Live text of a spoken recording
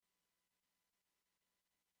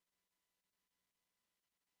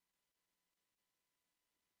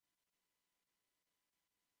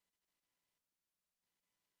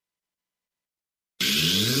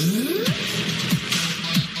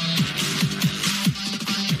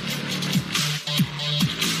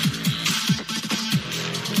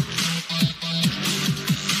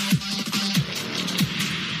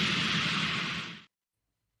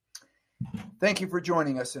Thank you for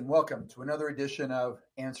joining us and welcome to another edition of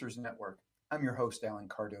Answers Network. I'm your host, Alan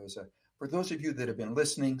Cardoza. For those of you that have been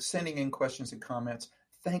listening, sending in questions and comments,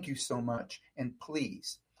 thank you so much. And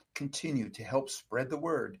please continue to help spread the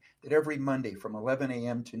word that every Monday from 11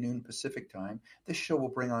 a.m. to noon Pacific time, this show will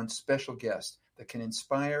bring on special guests that can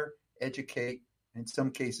inspire, educate, and in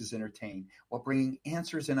some cases entertain, while bringing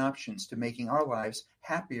answers and options to making our lives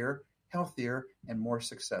happier, healthier, and more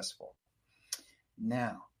successful.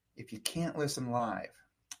 Now, if you can't listen live,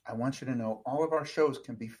 I want you to know all of our shows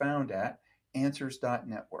can be found at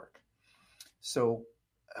answers.network. So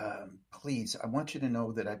please, I want you to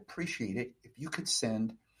know that I appreciate it if you could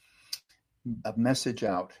send a message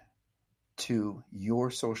out to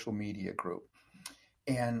your social media group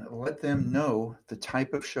and let them know the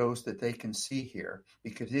type of shows that they can see here,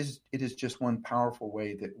 because it is just one powerful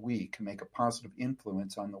way that we can make a positive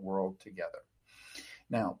influence on the world together.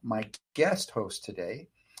 Now, my guest host today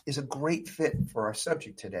is a great fit for our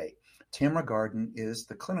subject today. Tamara Garden is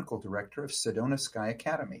the clinical director of Sedona Sky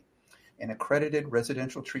Academy, an accredited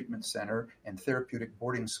residential treatment center and therapeutic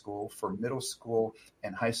boarding school for middle school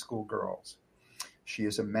and high school girls. She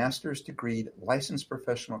is a master's degree licensed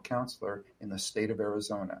professional counselor in the state of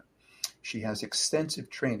Arizona. She has extensive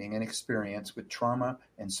training and experience with trauma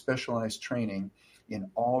and specialized training in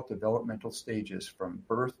all developmental stages from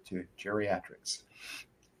birth to geriatrics.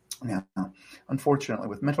 Now, unfortunately,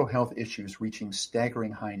 with mental health issues reaching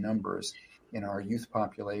staggering high numbers in our youth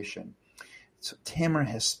population, so Tamara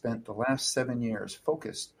has spent the last 7 years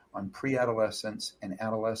focused on pre-adolescents and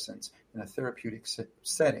adolescents in a therapeutic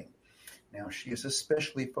setting. Now, she is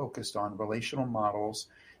especially focused on relational models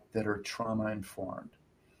that are trauma-informed.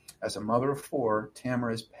 As a mother of 4,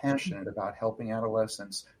 Tamara is passionate about helping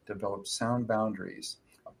adolescents develop sound boundaries,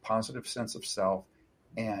 a positive sense of self,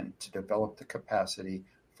 and to develop the capacity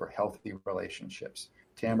for healthy relationships.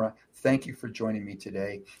 Tamara, thank you for joining me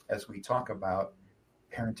today as we talk about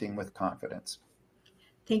parenting with confidence.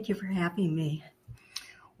 Thank you for having me.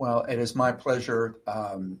 Well, it is my pleasure,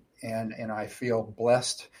 and I feel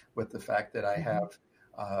blessed with the fact that I have,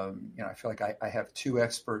 I feel like I have 2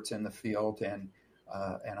 experts in the field, and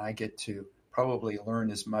I get to probably learn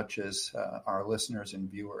as much as our listeners and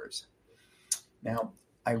viewers. Now,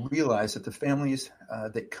 I realize that the families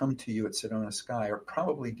that come to you at Sedona Sky are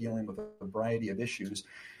probably dealing with a variety of issues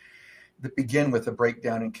that begin with a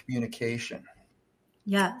breakdown in communication.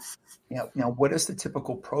 Yes. Now, what is the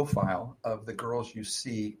typical profile of the girls you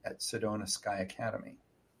see at Sedona Sky Academy?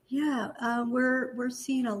 Yeah, we're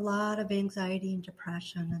seeing a lot of anxiety and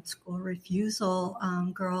depression and school refusal.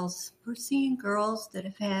 Girls, we're seeing girls that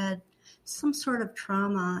have had some sort of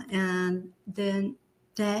trauma, and then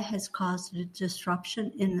that has caused a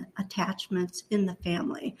disruption in attachments in the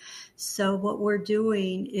family. So what we're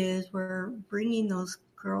doing is we're bringing those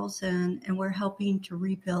girls in and we're helping to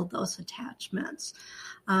rebuild those attachments,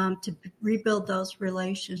 to rebuild those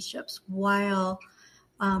relationships while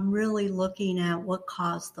really looking at what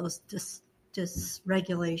caused those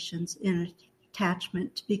dysregulations in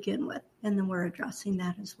attachment to begin with. And then we're addressing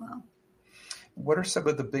that as well. What are some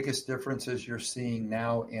of the biggest differences you're seeing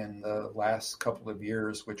now in the last couple of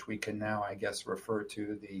years, which we can now, I guess, refer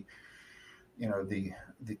to the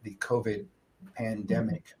COVID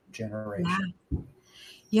pandemic generation?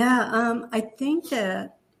 Yeah, I think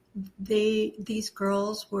that these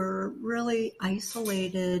girls were really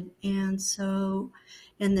isolated, and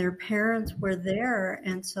their parents were there,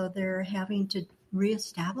 and so they're having to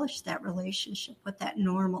reestablish that relationship, what that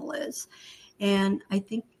normal is. And I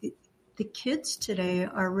think the kids today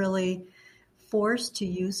are really forced to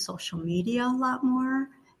use social media a lot more,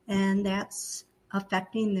 and that's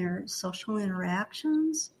affecting their social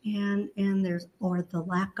interactions and the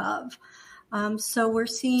lack of. So we're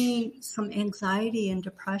seeing some anxiety and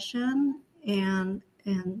depression and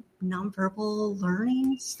nonverbal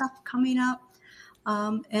learning stuff coming up.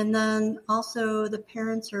 And then also the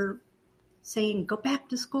parents are saying, go back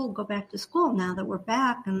to school now that we're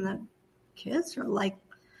back. And the kids are like,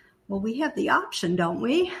 well, we have the option, don't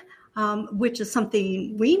we? Which is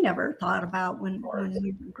something we never thought about when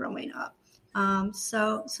we were growing up.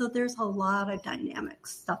 So there's a lot of dynamic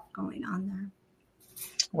stuff going on there.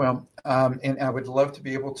 Well, and I would love to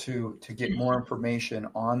be able to get more information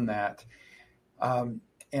on that. And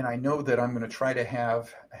I know that I'm going to try to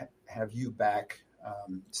have you back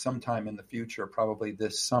sometime in the future, probably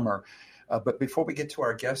this summer. But before we get to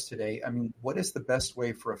our guest today, I mean, what is the best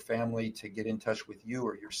way for a family to get in touch with you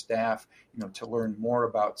or your staff, to learn more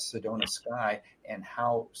about Sedona Sky and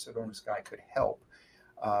how Sedona Sky could help?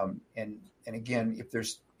 And again, if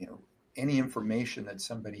there's, any information that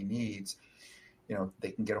somebody needs,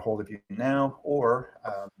 they can get a hold of you now, or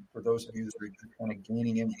for those of you that are just kind of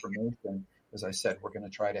gaining information, as I said, we're going to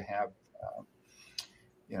try to have,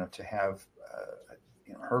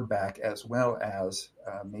 her back, as well as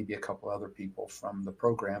maybe a couple other people from the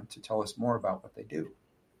program to tell us more about what they do.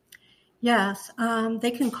 Yes,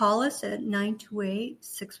 they can call us at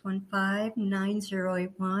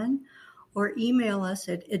 928-615-9081 or email us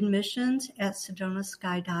at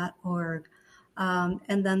admissions@sedonasky.org.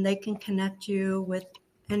 And then they can connect you with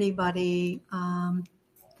anybody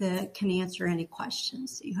that can answer any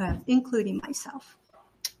questions that you have, including myself.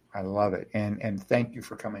 I love it. And thank you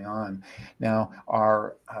for coming on. Now,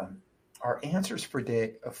 our answers for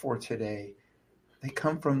today, they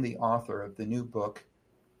come from the author of the new book,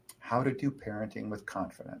 How to Do Parenting with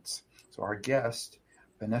Confidence. So our guest,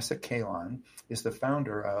 Vanessa Kalon, is the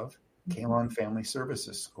founder of Kalon Family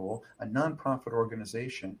Services School, a nonprofit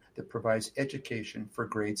organization that provides education for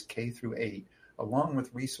grades K through 8, along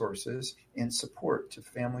with resources and support to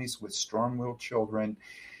families with strong-willed children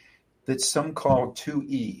that some call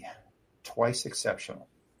 2E, twice exceptional.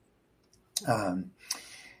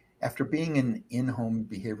 After being an in-home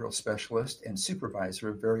behavioral specialist and supervisor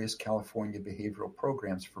of various California behavioral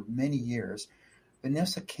programs for many years,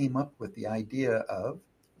 Vanessa came up with the idea of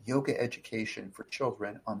yoga education for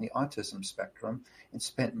children on the autism spectrum and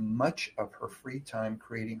spent much of her free time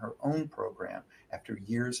creating her own program after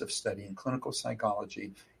years of studying clinical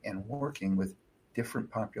psychology and working with different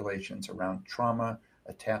populations around trauma,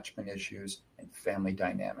 attachment issues, and family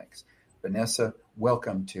dynamics. Vanessa,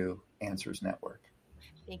 welcome to Answers Network.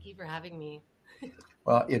 Thank you for having me.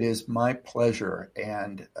 Well, it is my pleasure.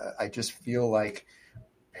 And I just feel like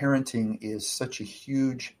parenting is such a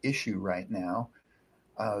huge issue right now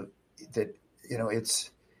that,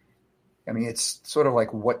 it's sort of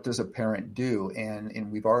like, what does a parent do?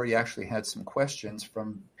 And we've already actually had some questions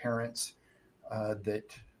from parents that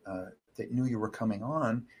knew you were coming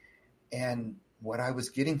on. And what I was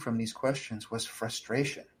getting from these questions was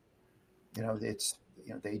frustration.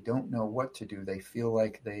 They don't know what to do. They feel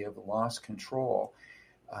like they have lost control.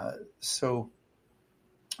 So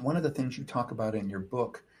one of the things you talk about in your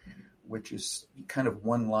book, which is kind of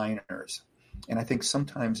one-liners, and I think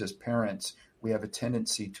sometimes as parents, we have a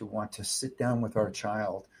tendency to want to sit down with our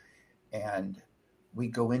child and we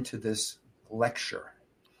go into this lecture.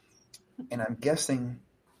 And I'm guessing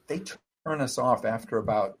they turn us off after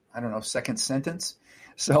about, second sentence.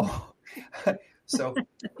 So,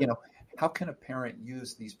 how can a parent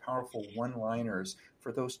use these powerful one-liners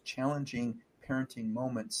for those challenging parenting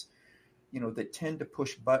moments, that tend to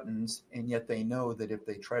push buttons, and yet they know that if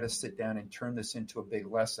they try to sit down and turn this into a big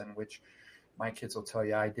lesson, which my kids will tell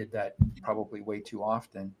you I did that probably way too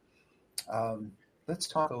often. Let's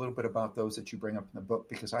talk a little bit about those that you bring up in the book,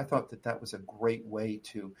 because I thought that was a great way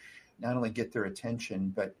to not only get their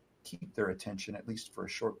attention, but keep their attention at least for a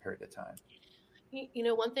short period of time.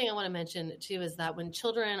 One thing I want to mention too is that when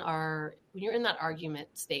you're in that argument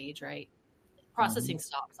stage, right, processing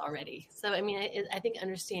stops already. So, I think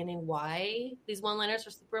understanding why these one-liners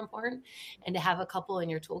are super important and to have a couple in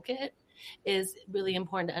your toolkit is really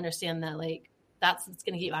important to understand that, that's what's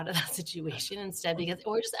going to get you out of that situation instead,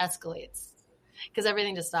 or it just escalates because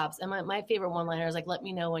everything just stops. And my favorite one-liner is let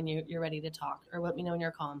me know when you're ready to talk, or let me know when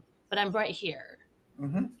you're calm, but I'm right here.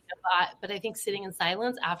 Mm-hmm. But I think sitting in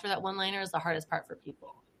silence after that one-liner is the hardest part for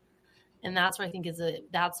people. And that's where I think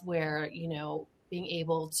that's where, being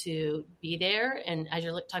able to be there. And as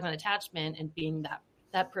you're talking about attachment and being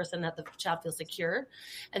that person that the child feels secure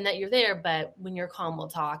and that you're there, but when you're calm, we'll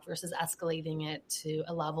talk, versus escalating it to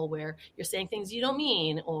a level where you're saying things you don't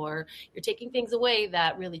mean, or you're taking things away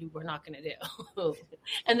that really we're not going to do.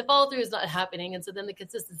 And the follow through is not happening. And so then the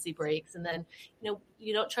consistency breaks, and then,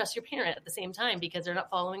 you don't trust your parent at the same time because they're not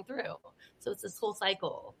following through. So it's this whole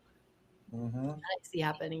cycle that I see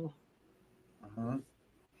happening. Mm-hmm.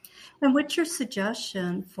 And what's your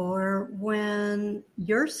suggestion for when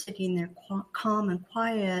you're sitting there calm and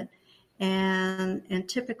quiet, and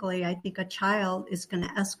typically I think a child is going to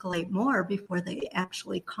escalate more before they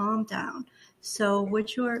actually calm down. So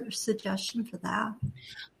what's your suggestion for that?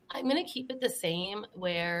 I'm going to keep it the same,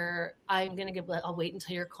 where I'm going to I'll wait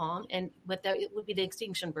until you're calm. And it would be the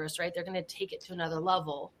extinction burst, right? They're going to take it to another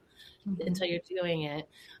level until you're doing it.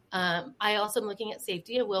 I also am looking at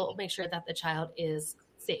safety. I will make sure that the child is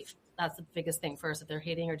safe. That's the biggest thing first. If they're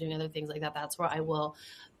hating or doing other things like that, that's where I will,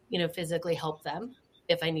 physically help them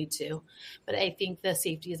if I need to. But I think the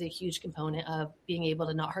safety is a huge component of being able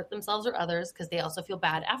to not hurt themselves or others, because they also feel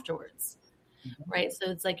bad afterwards, right?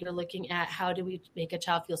 So it's you're looking at how do we make a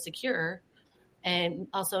child feel secure, and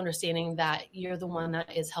also understanding that you're the one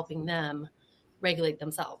that is helping them regulate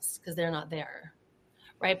themselves because they're not there.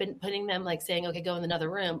 right? But putting them like saying, okay, go in another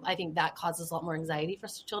room, I think that causes a lot more anxiety for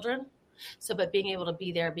children. So, but being able to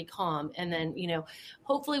be there, be calm. And then,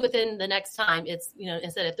 hopefully within the next time it's,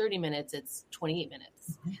 instead of 30 minutes, it's 28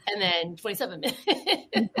 minutes and then 27 minutes.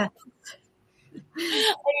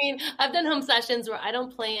 I mean, I've done home sessions where I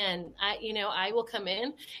don't plan. I will come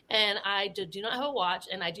in and I do not have a watch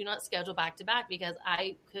and I do not schedule back to back because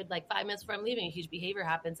I could 5 minutes before I'm leaving, a huge behavior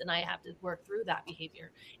happens and I have to work through that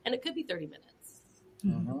behavior. And it could be 30 minutes.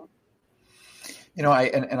 Mm-hmm.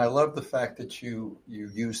 I love the fact that you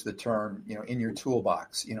use the term, in your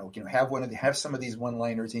toolbox, have some of these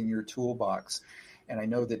one-liners in your toolbox. And I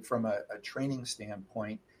know that from a training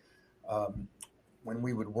standpoint, when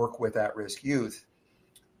we would work with at-risk youth,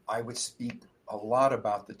 I would speak a lot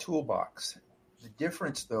about the toolbox. The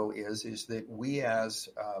difference, though, is that we as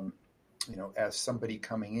somebody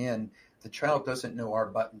coming in, the child doesn't know our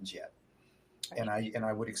buttons yet. And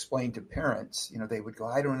I would explain to parents, they would go,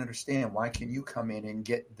 I don't understand. Why can you come in and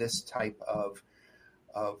get this type of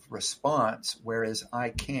response, whereas I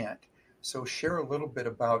can't? So share a little bit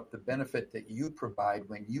about the benefit that you provide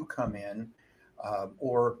when you come in,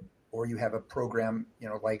 or you have a program,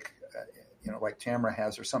 like Tamara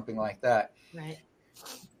has or something like that. Right.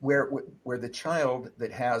 Where the child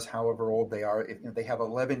that has, however old they are, they have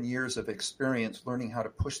 11 years of experience learning how to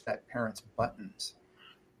push that parent's buttons.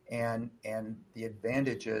 And the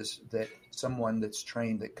advantages that someone that's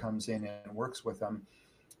trained that comes in and works with them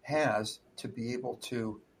has to be able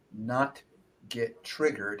to not get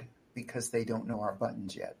triggered because they don't know our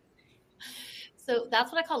buttons yet. So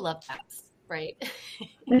that's what I call love taps, right?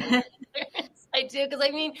 I do, because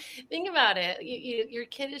think about it. Your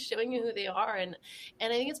kid is showing you who they are, and I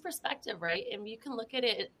think it's perspective, right? And you can look at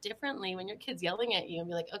it differently when your kid's yelling at you and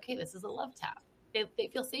be like, okay, this is a love tap. They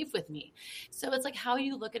feel safe with me. So it's how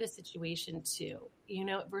you look at a situation too,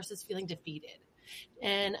 versus feeling defeated.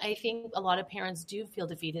 And I think a lot of parents do feel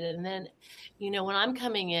defeated. And then, when I'm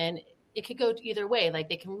coming in, it could go either way.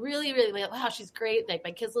 They can really, really like, wow, she's great.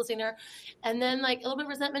 My kid's listening to her. And then a little bit of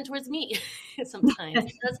resentment towards me sometimes.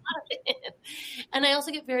 That's not it. And I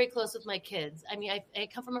also get very close with my kids. I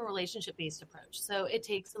come from a relationship-based approach. So it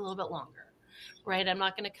takes a little bit longer. Right. I'm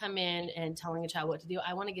not going to come in and telling a child what to do.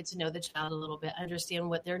 I want to get to know the child a little bit, understand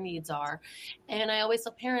what their needs are. And I always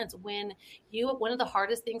tell parents one of the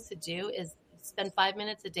hardest things to do is spend 5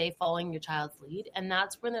 minutes a day following your child's lead. And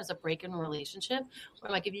that's when there's a break in a relationship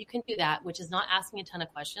where if you can do that, which is not asking a ton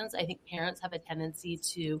of questions, I think parents have a tendency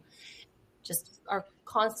to just are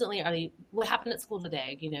constantly, what happened at school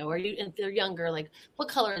today? Are you, if they're younger, what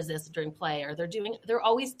color is this during play? Or they're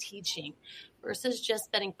always teaching versus just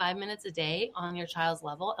spending 5 minutes a day on your child's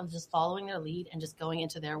level and just following their lead and just going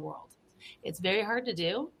into their world. It's very hard to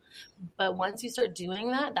do, but once you start doing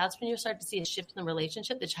that, that's when you start to see a shift in the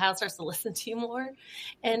relationship. The child starts to listen to you more.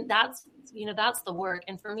 And that's the work.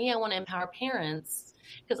 And for me, I want to empower parents,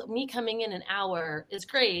 because me coming in an hour is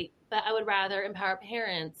great, but I would rather empower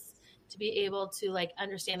parents to be able to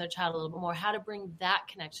understand their child a little bit more, how to bring that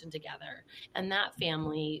connection together and that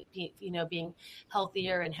family, being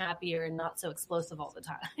healthier and happier and not so explosive all the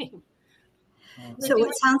time. So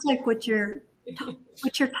it sounds like what you're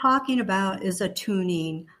talking about is a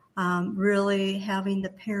tuning, really having the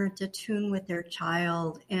parent attune with their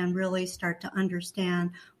child and really start to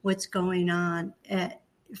understand what's going on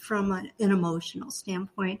from an emotional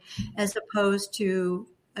standpoint, as opposed to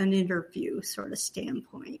an interview sort of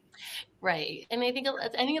standpoint. Right. And I think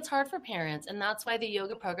it's hard for parents. And that's why the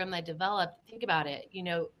yoga program that I developed, think about it.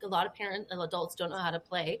 A lot of parents and adults don't know how to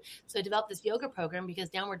play. So I developed this yoga program because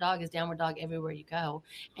downward dog is downward dog everywhere you go.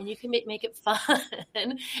 And you can make it fun.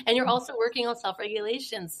 And you're also working on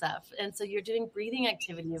self-regulation stuff. And so you're doing breathing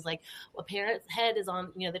activities, a parent's head is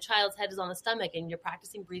on, the child's head is on the stomach and you're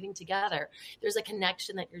practicing breathing together. There's a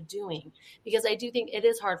connection that you're doing, because I do think it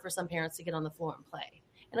is hard for some parents to get on the floor and play.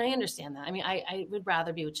 And I understand that. I would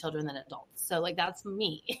rather be with children than adults. So that's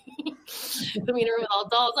me. Put me in a room with all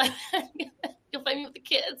adults. You'll find me with the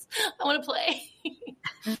kids. I want to play.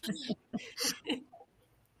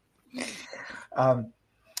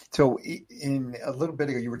 So in a little bit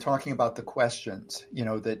ago, you were talking about the questions,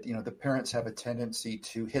 that, the parents have a tendency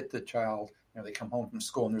to hit the child. They come home from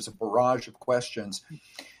school and there's a barrage of questions.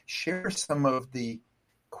 Share some of the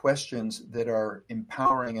questions that are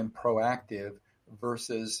empowering and proactive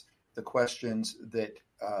versus the questions that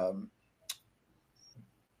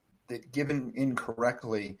that given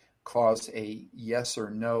incorrectly cause a yes or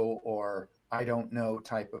no or I don't know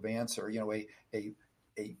type of answer. A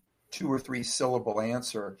 2 or 3 syllable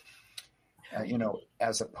answer.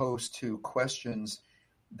 As opposed to questions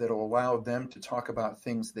that will allow them to talk about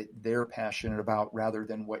things that they're passionate about rather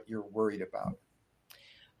than what you're worried about.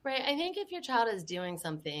 Right. I think if your child is doing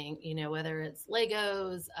something, whether it's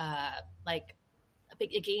Legos, like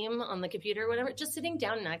a game on the computer or whatever, just sitting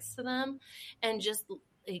down next to them and just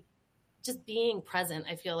being present.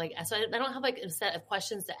 I feel like, so I don't have like a set of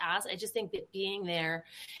questions to ask. I just think that being there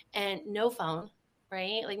and no phone,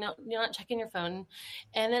 right? Like, no, you're not checking your phone.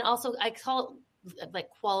 And then also I call it like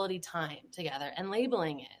quality time together and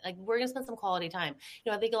labeling it. Like, we're going to spend some quality time.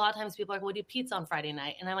 I think a lot of times people are like, we'll do pizza on Friday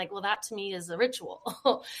night. And I'm like, well, that to me is a ritual.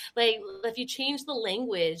 Like, if you change the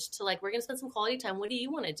language to like, we're going to spend some quality time. What do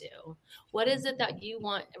you want to do? What is it that you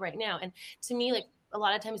want right now? And to me, like, a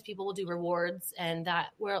lot of times people will do rewards, and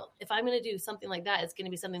that, well, if I'm going to do something like that, it's going to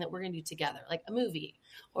be something that we're going to do together, like a movie,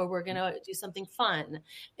 or we're going to do something fun.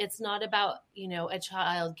 It's not about, a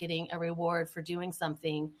child getting a reward for doing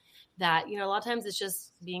something that, a lot of times it's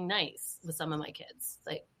just being nice with some of my kids,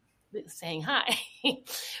 like saying hi,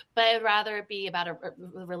 but I'd rather it be about a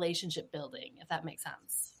relationship building, if that makes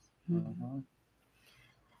sense. Mm-hmm.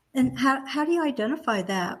 And how do you identify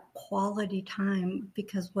that quality time?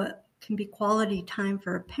 Because what can be quality time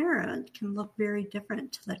for a parent can look very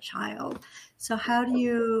different to the child. So how do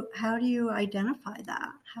you identify that?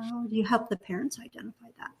 How do you help the parents identify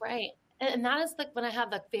that? Right. And that is like when I have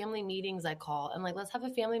the family meetings, I call, I'm like, let's have a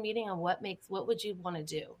family meeting on what would you want to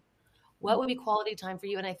do? What would be quality time for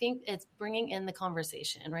you? And I think it's bringing in the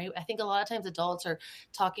conversation, right? I think a lot of times adults are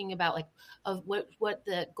talking about like of what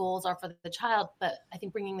the goals are for the child, but I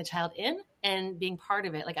think bringing the child in and being part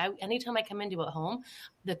of it. Like anytime I come into a home,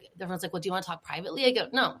 everyone's like, well, do you want to talk privately? I go,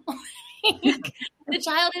 no. The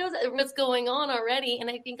child knows what's going on already. And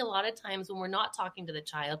I think a lot of times when we're not talking to the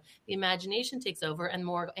child, the imagination takes over and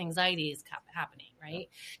more anxiety is happening, right?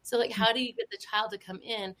 So like, how do you get the child to come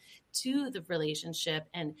in to the relationship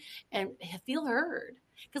and feel heard?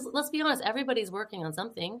 Because let's be honest, everybody's working on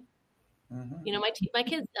something. Mm-hmm. My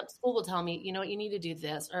kids at school will tell me, you need to do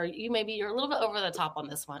this, or you're a little bit over the top on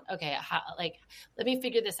this one. Okay, let me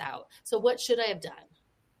figure this out. So what should I have done?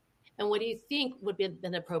 And what do you think would be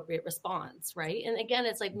an appropriate response, right? And again,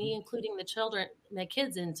 it's like me including my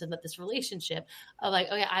kids into this relationship of like,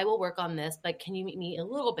 okay, I will work on this, but can you meet me a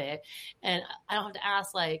little bit? And I don't have to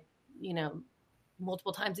ask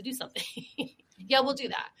multiple times to do something. Yeah, we'll do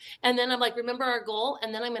that. And then I'm like, remember our goal?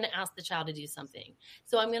 And then I'm going to ask the child to do something.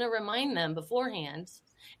 So I'm going to remind them beforehand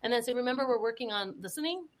and then say, remember, we're working on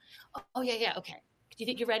listening. Oh yeah. Okay. Do you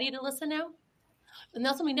think you're ready to listen now? And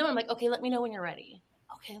they'll let me know. I'm like, okay, let me know when you're ready.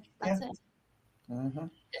 Okay, that's it. Mm-hmm.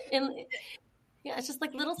 And yeah, it's just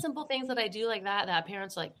like little simple things that I do like that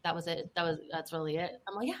parents are like, that was it. That's really it.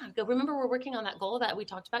 I'm like, yeah, go. Remember, we're working on that goal that we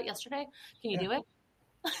talked about yesterday. Can you do it?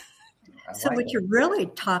 So what you're really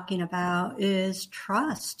talking about is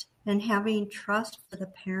trust and having trust for the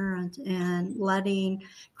parent and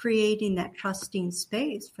creating that trusting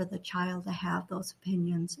space for the child to have those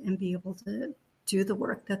opinions and be able to do the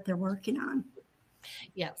work that they're working on.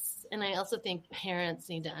 Yes. And I also think parents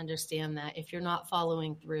need to understand that if you're not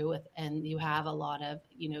following through with, and you have a lot of,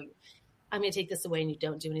 I'm going to take this away and you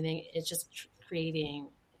don't do anything, it's just creating,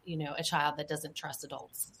 a child that doesn't trust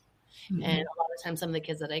adults. Mm-hmm. And a lot of times, some of the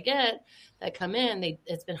kids that I get that come in,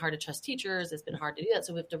 it's been hard to trust teachers. It's been hard to do that.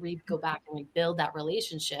 So we have to go back and rebuild that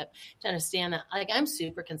relationship to understand that, like, I'm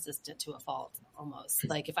super consistent to a fault almost.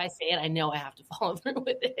 Like, if I say it, I know I have to follow through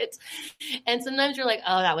with it. And sometimes you're like,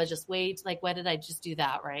 oh, that was just why did I just do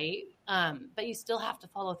that? Right. But you still have to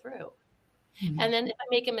follow through. Mm-hmm. And then if I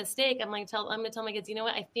make a mistake, I'm going to tell my kids, you know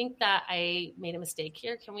what? I think that I made a mistake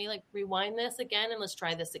here. Can we rewind this again and let's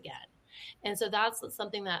try this again? And so that's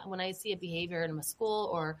something that when I see a behavior in a school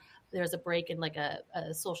or there's a break in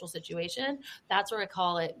a social situation, that's where I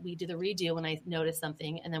call it. We do the redo when I notice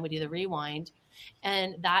something, and then we do the rewind.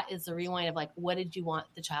 And that is the rewind of what did you want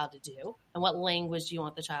the child to do and what language do you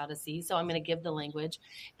want the child to see? So I'm going to give the language.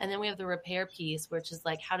 And then we have the repair piece, which is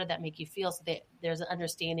how did that make you feel? So there's an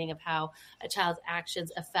understanding of how a child's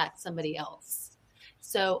actions affect somebody else.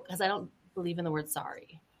 So, because I don't believe in the word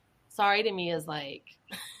sorry. Sorry to me is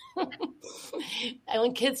and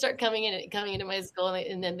when kids start coming into my school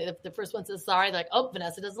and then the first one says sorry, they're like, oh,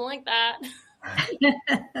 Vanessa doesn't like that. I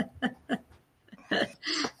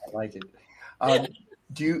like it.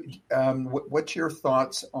 What's your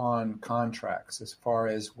thoughts on contracts as far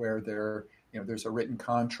as where there's a written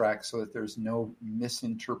contract so that there's no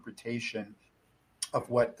misinterpretation of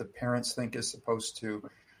what the parents think is supposed to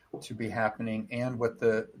be happening and what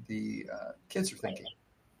the kids are thinking?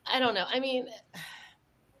 I don't know. I mean,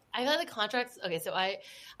 I got the contracts. Okay. So I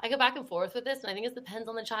go back and forth with this, and I think it depends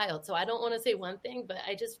on the child. So I don't want to say one thing, but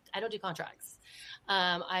I don't do contracts.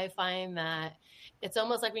 I find that it's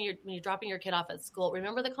almost like when you're dropping your kid off at school,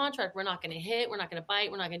 remember the contract, we're not going to hit, we're not going to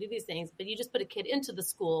bite, we're not going to do these things, but you just put a kid into the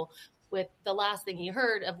school with the last thing you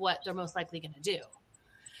heard of what they're most likely going to do.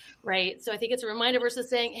 Right. So I think it's a reminder versus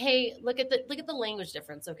saying, hey, look at the language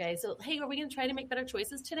difference. Okay. So, hey, are we going to try to make better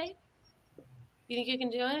choices today? You think you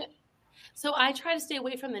can do it? So I try to stay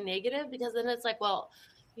away from the negative, because then it's like, well,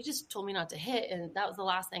 you just told me not to hit, and that was the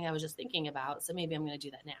last thing I was just thinking about. So maybe I'm going to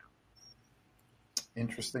do that now.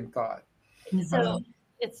 Interesting thought. So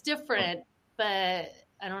it's different, but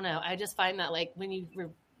I don't know. I just find that like when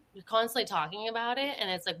you're constantly talking about it, and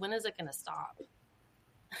it's like, when is it going to stop?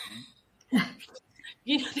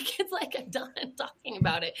 The kids like, I'm done talking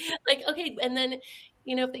about it. Like, okay. And then,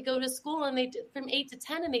 if they go to school and they did from 8 to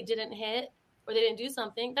 10 and they didn't hit or they didn't do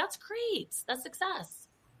something, that's great. That's success.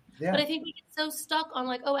 Yeah. But I think we get so stuck on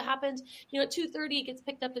like, oh, it happened, at 2:30, it gets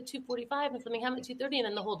picked up at 2:45 and something happened at 2:30 and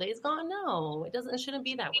then the whole day's gone. No, it shouldn't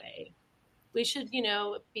be that way. We should,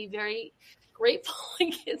 be very grateful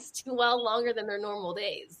when kids do well longer than their normal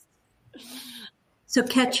days. So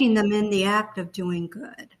catching them in the act of doing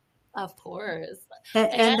good. Of course.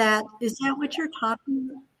 And that, is that what you're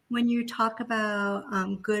talking when you talk about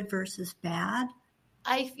good versus bad?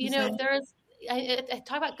 I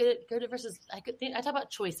talk about good versus, I talk about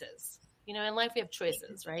choices. In life we have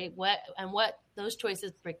choices, right? What those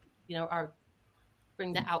choices bring,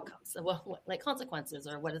 bring the outcomes, so what like consequences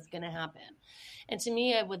or what is going to happen. And to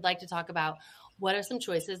me, I would like to talk about what are some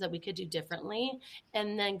choices that we could do differently,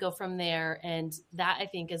 and then go from there. And that, I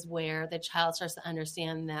think, is where the child starts to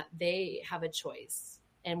understand that they have a choice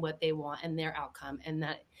and what they want and their outcome, and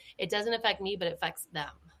that it doesn't affect me, but it affects them.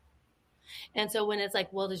 And so when it's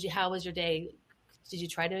like, well, how was your day? Did you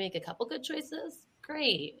try to make a couple good choices?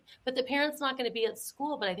 Great. But the parent's not going to be at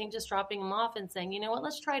school, but I think just dropping them off and saying, you know what,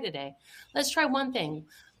 let's try today. Let's try one thing.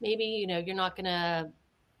 Maybe, you're not going to,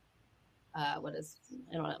 I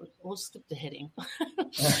don't know, we'll skip the hitting.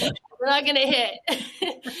 We're not going to hit.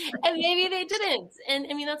 And maybe they didn't. And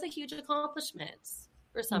I mean, that's a huge accomplishment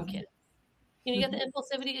for some kids. You got the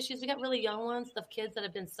impulsivity issues. We got really young ones, the kids that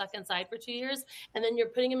have been stuck inside for 2 years, and then you're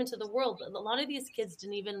putting them into the world. A lot of these kids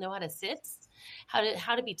didn't even know how to sit, how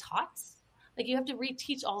to be taught. Like, you have to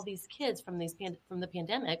reteach all these kids from the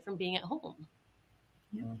pandemic, from being at home.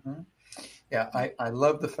 Mm-hmm. Yeah, I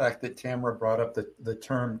love the fact that Tamara brought up the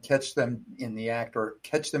term catch them in the act, or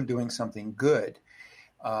catch them doing something good.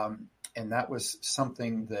 And that was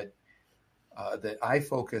something that I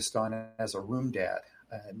focused on as a room dad.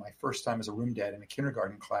 My first time as a room dad in a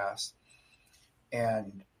kindergarten class.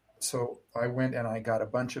 And so I went and I got a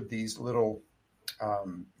bunch of these little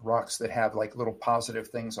rocks that have like little positive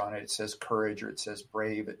things on it. It says courage, or it says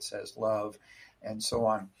brave, it says love, and so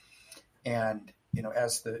on. And,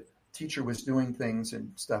 as the teacher was doing things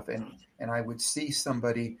and stuff, and I would see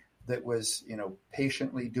somebody that was,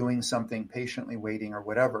 patiently doing something, patiently waiting or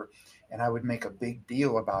whatever, and I would make a big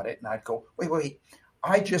deal about it. And I'd go, wait,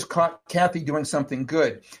 I just caught Kathy doing something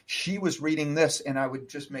good. She was reading this, and I would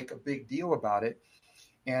just make a big deal about it.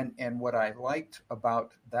 And what I liked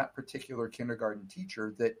about that particular kindergarten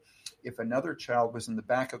teacher, that if another child was in the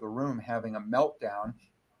back of the room having a meltdown,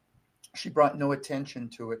 she brought no attention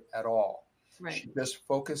to it at all. Right. She just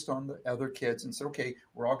focused on the other kids and said, okay,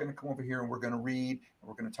 we're all going to come over here and we're going to read and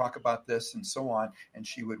we're going to talk about this and so on. And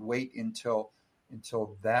she would wait until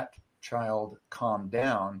that child calmed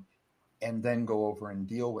down and then go over and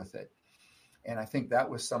deal with it. And I think that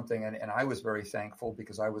was something, and I was very thankful,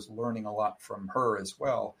 because I was learning a lot from her as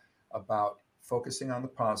well about focusing on the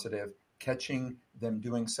positive, catching them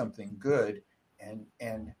doing something good,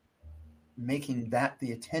 and making that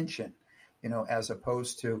the attention, as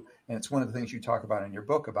opposed to, and it's one of the things you talk about in your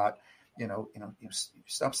book about,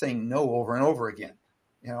 stop saying no over and over again.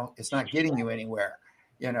 It's not getting you anywhere.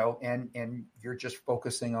 And you're just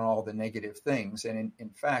focusing on all the negative things. And in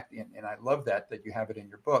fact, and I love that you have it in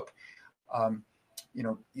your book,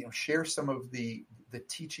 share some of the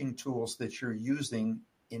teaching tools that you're using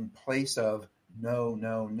in place of no.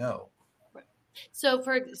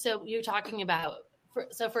 So you're talking about,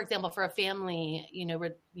 for example, for a family,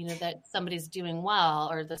 that somebody's doing well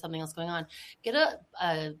or there's something else going on, get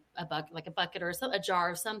a bucket or a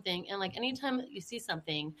jar of something. And like, anytime you see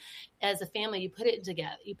something as a family, you put it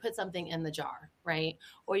together, you put something in the jar, right?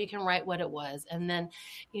 Or you can write what it was. And then,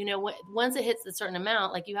 once it hits a certain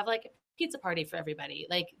amount, like you have like a pizza party for everybody.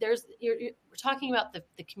 Like we're talking about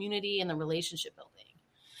the community and the relationship building,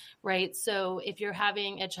 right? So if you're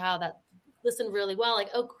having a child that listen really well, like,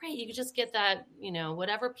 oh, great, you could just get that,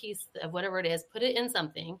 whatever piece of whatever it is, put it in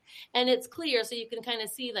something, and it's clear, so you can kind of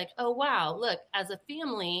see like, oh, wow, look, as a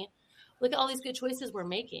family, look at all these good choices we're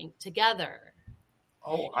making together.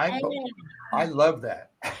 Oh, I love that.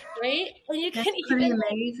 Right? And you That's can pretty even,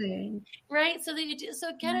 amazing. right? So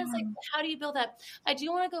again, it's like, how do you build that? I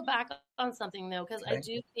do want to go back on something though, because I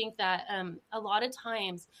do think that a lot of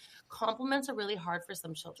times compliments are really hard for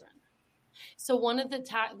some children. So one of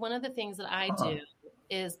the things that I do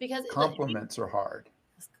is because compliments are hard.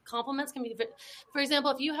 Compliments can be, for example,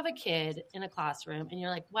 if you have a kid in a classroom and you're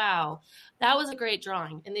like, wow, that was a great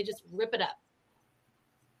drawing, and they just rip it up.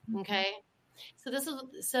 Okay. So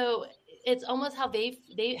it's almost how they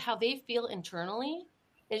feel internally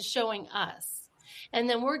is showing us. And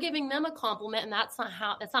then we're giving them a compliment, and that's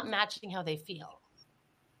not matching how they feel.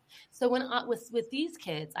 So when with these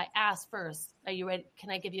kids, I ask first, are you ready?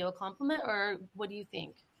 Can I give you a compliment, or what do you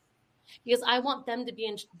think? Because I want them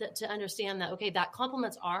to understand that, okay, that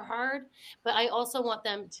compliments are hard, but I also want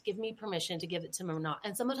them to give me permission to give it to them or not.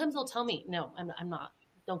 And sometimes they'll tell me, no, I'm not.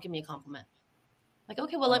 Don't give me a compliment. Like,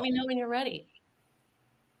 okay, well, let me know when you're ready.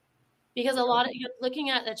 Because you're looking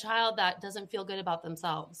at a child that doesn't feel good about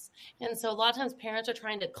themselves. And so a lot of times parents are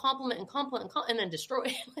trying to compliment and then destroy.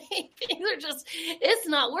 Things are just, it's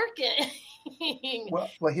not working.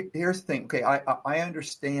 Well, here's the thing. Okay, I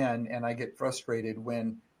understand, and I get frustrated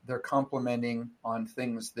when they're complimenting on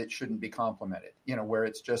things that shouldn't be complimented, where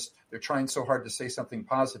it's just, they're trying so hard to say something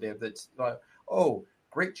positive that's, oh,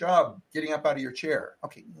 great job getting up out of your chair.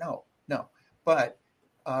 Okay, no. But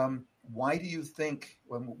what do you think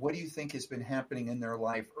has been happening in their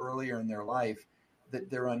life earlier in their life that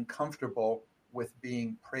they're uncomfortable with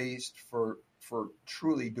being praised for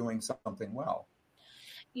truly doing something well?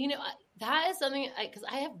 That is something, because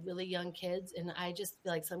I have really young kids, and I just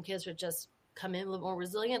feel like some kids are just come in a little more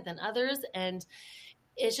resilient than others. And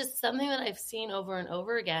it's just something that I've seen over and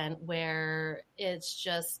over again, where it's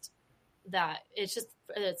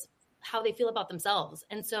how they feel about themselves.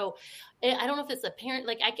 And so I don't know if it's a parent,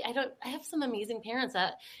 like I have some amazing parents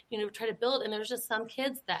that, try to build, and there's just some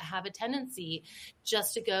kids that have a tendency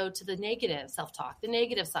just to go to the negative self-talk, the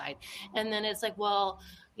negative side. And then it's like, well,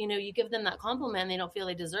 you give them that compliment, they don't feel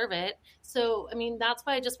they deserve it. So, I mean, that's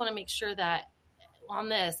why I just want to make sure that on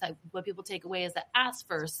this, what people take away is that ask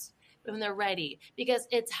first when they're ready, because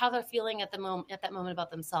it's how they're feeling at that moment about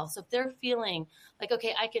themselves. So if they're feeling like,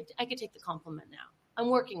 okay, I could take the compliment now, I'm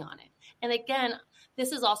working on it. And again,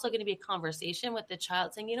 this is also going to be a conversation with the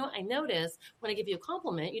child saying, I notice when I give you a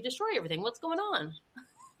compliment, you destroy everything. What's going on?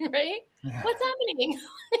 Right? Yeah. What's happening?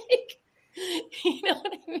 You know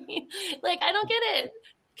what I mean? Like, I don't get it.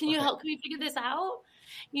 Can you help? Can we figure this out?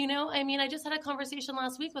 I just had a conversation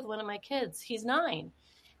last week with one of my kids. He's 9.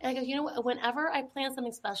 And I go, whenever I plan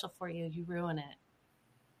something special for you, you ruin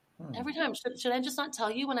it. Every time. Should I just not tell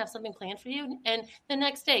you when I have something planned for you? And the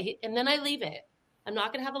next day, and then I leave it. I'm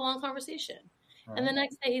not going to have a long conversation. Right. And the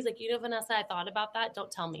next day he's like, Vanessa, I thought about that.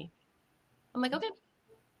 Don't tell me. I'm like, okay.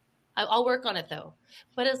 I'll work on it though.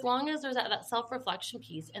 But as long as there's that self-reflection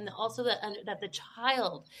piece, and also that the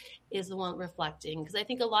child is the one reflecting. Because I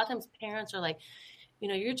think a lot of times parents are like,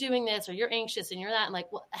 you're doing this, or you're anxious, and you're that. I'm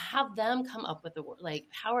like, well, have them come up with the word. Like,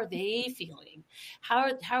 how are they feeling?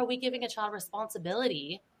 How are we giving a child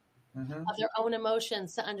responsibility of their own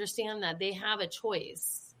emotions to understand that they have a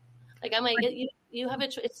choice? Like, I'm like, you have a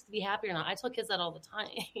choice to be happy or not. I tell kids that all the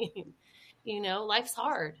time. Life's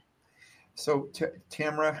hard. So,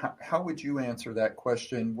 Tamara, how would you answer that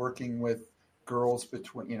question? Working with girls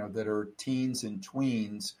between, that are teens and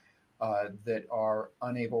tweens, that are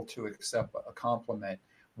unable to accept a compliment,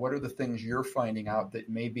 what are the things you're finding out that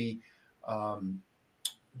maybe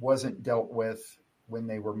wasn't dealt with when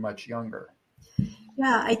they were much younger?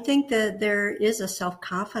 Yeah, I think that there is a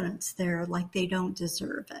self-confidence there, like they don't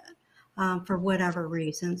deserve it for whatever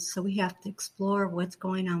reasons. So we have to explore what's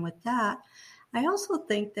going on with that. I also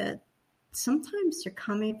think that sometimes they're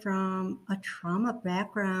coming from a trauma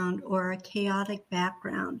background or a chaotic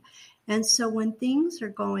background. And so when things are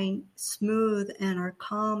going smooth and are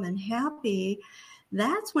calm and happy,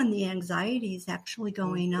 that's when the anxiety is actually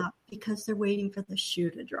going up, because they're waiting for the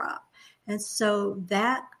shoe to drop. And so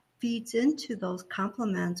that feeds into those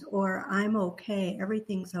compliments, or I'm okay,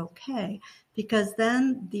 everything's okay, because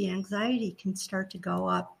then the anxiety can start to go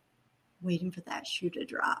up, waiting for that shoe to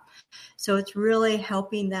drop. So it's really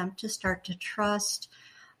helping them to start to trust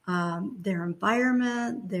their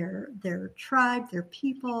environment, their tribe, their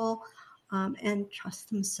people, and trust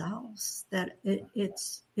themselves that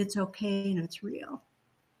it's okay and it's real.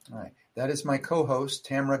 All right. That is my co-host,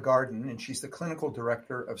 Tamara Garden, and she's the clinical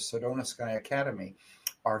director of Sedona Sky Academy.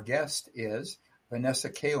 Our guest is Vanessa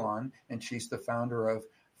Kalon, and she's the founder of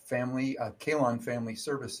Kalon Family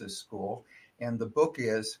Services School. And the book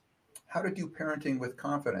is How to Do Parenting with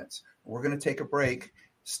Confidence. We're going to take a break.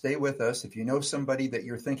 Stay with us. If you know somebody that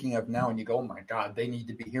you're thinking of now and you go, oh my God, they need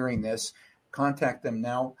to be hearing this, contact them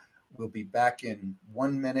now. We'll be back in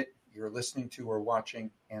 1 minute. You're listening to or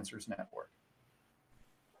watching Answers Network.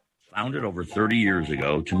 Founded over 30 years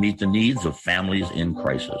ago to meet the needs of families in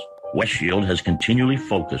crisis, West Shield has continually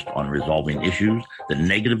focused on resolving issues that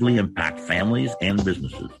negatively impact families and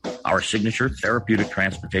businesses. Our signature therapeutic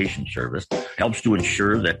transportation service helps to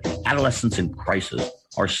ensure that adolescents in crisis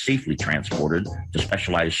are safely transported to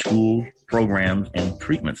specialized schools, programs, and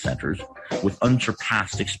treatment centers with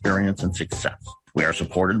unsurpassed experience and success. We are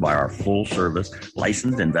supported by our full-service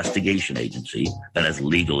licensed investigation agency that has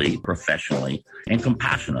legally, professionally, and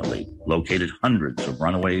compassionately located hundreds of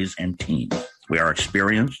runaways and teens. We are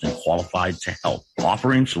experienced and qualified to help,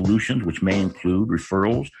 offering solutions which may include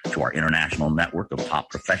referrals to our international network of top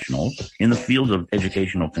professionals in the fields of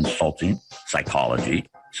educational consulting, psychology,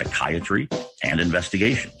 psychiatry, and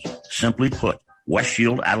investigations. Simply put, West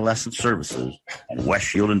Shield Adolescent Services and West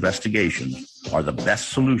Shield Investigations are the best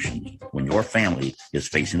solutions when your family is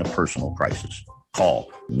facing a personal crisis.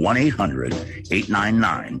 Call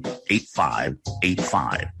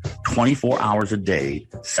 1-800-899-8585, 24 hours a day,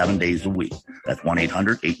 7 days a week. That's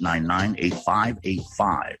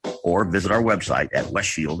 1-800-899-8585, or visit our website at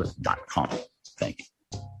westshield.com. Thank you.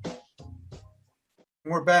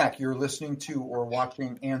 We're back. You're listening to or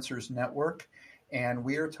watching Answers Network, and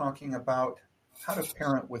we are talking about how to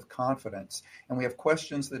parent with confidence. And we have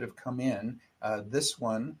questions that have come in. This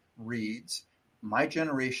one reads, my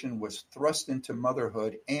generation was thrust into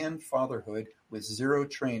motherhood and fatherhood with zero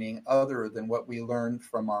training other than what we learned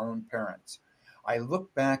from our own parents. I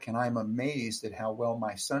look back and I'm amazed at how well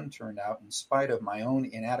my son turned out in spite of my own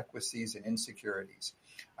inadequacies and insecurities.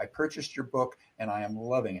 I purchased your book and I am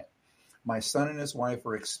loving it. My son and his wife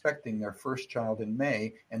are expecting their first child in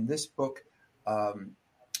May, and this book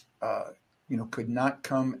could not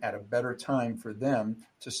come at a better time for them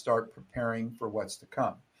to start preparing for what's to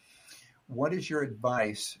come. What is your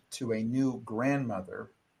advice to a new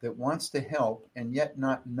grandmother that wants to help and yet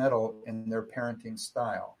not meddle in their parenting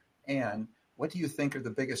style? And what do you think are the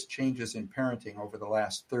biggest changes in parenting over the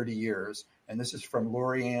last 30 years? And this is from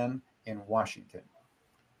Lori Ann in Washington.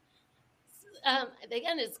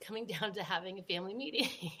 Again, it's coming down to having a family meeting.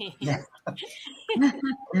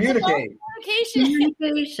 Communicate.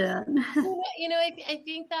 Communication. I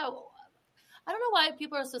think that, I don't know why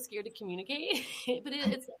people are so scared to communicate, but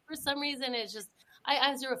it's for some reason, it's just, I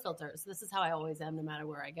have zero filters. This is how I always am, no matter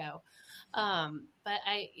where I go. But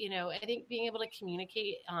I think being able to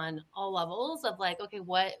communicate on all levels of like, okay,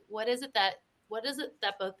 what is it that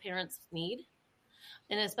both parents need?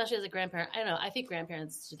 And especially as a grandparent, I don't know, I think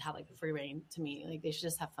grandparents should have like free reign to me. Like they should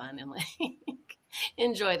just have fun and like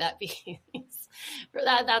enjoy that piece.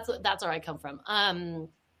 That's where I come from. And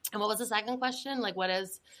what was the second question? Like what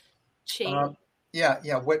has changed?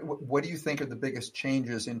 What do you think are the biggest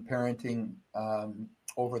changes in parenting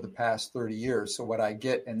over the past 30 years? So what I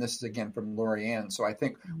get, and this is again from Lori Ann. So I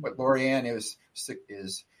think what Lori Ann is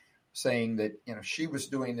saying that, she was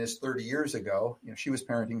doing this 30 years ago. She was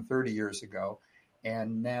parenting 30 years ago.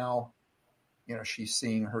 And now, she's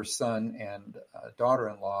seeing her son and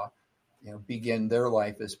daughter-in-law, begin their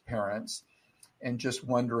life as parents, and just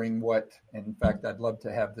wondering what. And in fact, I'd love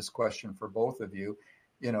to have this question for both of you.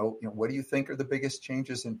 What do you think are the biggest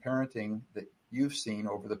changes in parenting that you've seen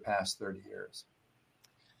over the past 30 years?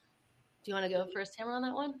 Do you want to go first, Tamara, on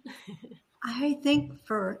that one? I think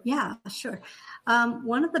sure.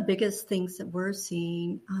 One of the biggest things that we're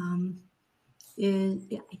seeing is,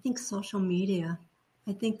 I think, social media.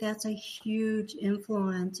 I think that's a huge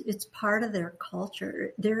influence. It's part of their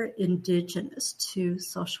culture. They're indigenous to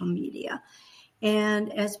social media.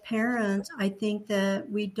 And as parents, I think that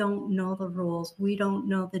we don't know the rules. We don't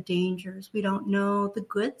know the dangers. We don't know the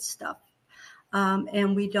good stuff.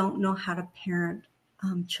 And we don't know how to parent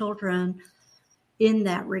children in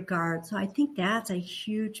that regard. So I think that's a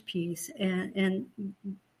huge piece. And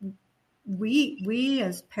we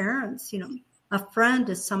as parents, a friend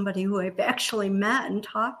is somebody who I've actually met and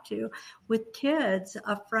talked to. With kids,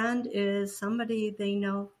 a friend is somebody they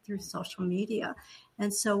know through social media.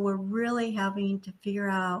 And so we're really having to figure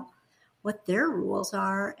out what their rules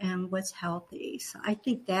are and what's healthy. So I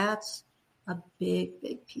think that's a big,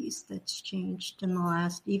 big piece that's changed in the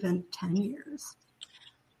last even 10 years.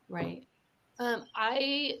 Right.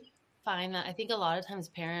 I find that I think a lot of times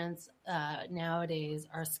parents nowadays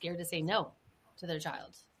are scared to say no to their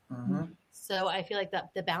child. Mm-hmm. So I feel like that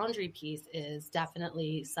the boundary piece is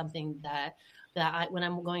definitely something that when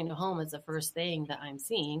I'm going to home, it's the first thing that I'm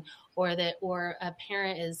seeing, or a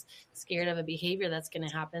parent is scared of a behavior that's going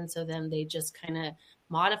to happen. So then they just kind of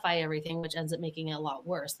modify everything, which ends up making it a lot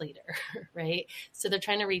worse later. Right. So they're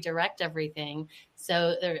trying to redirect everything.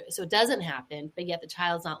 So it doesn't happen, but yet the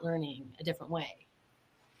child's not learning a different way.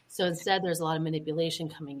 So instead there's a lot of manipulation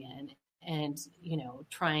coming in. And,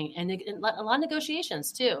 trying and a lot of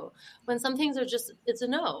negotiations too, when some things are just, it's a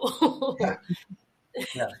no.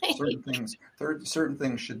 Yeah. Certain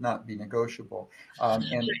things should not be negotiable.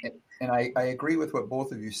 And I agree with what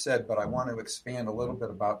both of you said, but I want to expand a little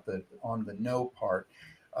bit about on the no part,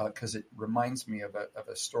 because it reminds me of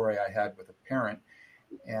a story I had with a parent.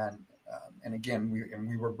 And again,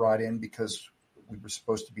 we were brought in because we were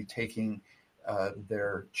supposed to be taking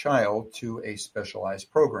their child to a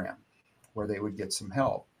specialized program where they would get some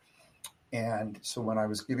help. And so when I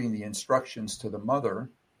was giving the instructions to the mother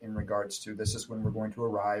in regards to this is when we're going to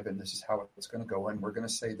arrive and this is how it's going to go and we're going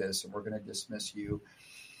to say this and we're going to dismiss you.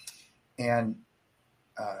 And,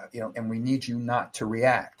 and we need you not to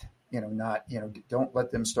react, don't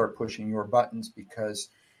let them start pushing your buttons because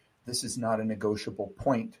this is not a negotiable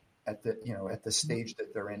point at the stage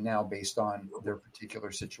that they're in now based on their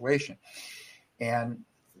particular situation. And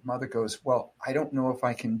the mother goes, well, I don't know if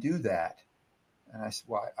I can do that. And I said,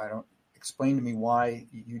 well, explain to me why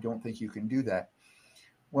you don't think you can do that.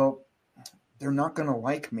 Well, they're not going to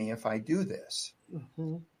like me if I do this.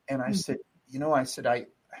 Mm-hmm. And I said, I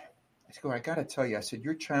got to tell you, I said,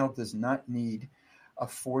 your child does not need a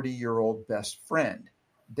 40-year-old best friend.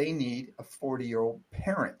 They need a 40-year-old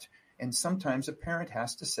parent. And sometimes a parent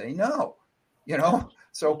has to say no,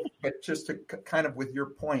 So, but just to kind of with your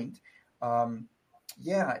point,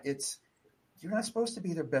 you're not supposed to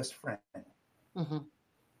be their best friend. 100%.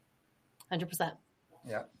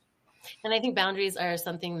 Yeah. And I think boundaries are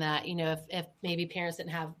something that, if maybe parents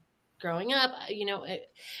didn't have growing up,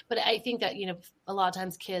 but I think that, a lot of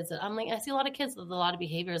times kids, I see a lot of kids with a lot of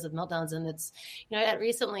behaviors of meltdowns. And it's, I had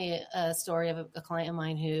recently a story of a client of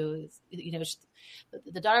mine who,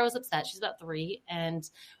 the daughter was upset. She's about 3 and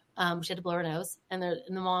she had to blow her nose. And the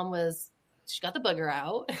mom she got the booger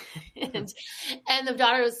out and the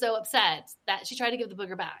daughter was so upset that she tried to give the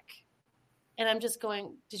booger back. And I'm just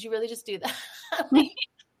going, did you really just do that?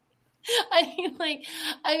 I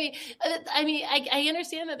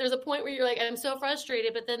understand that there's a point where you're like, I'm so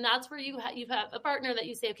frustrated, but then that's where you have a partner that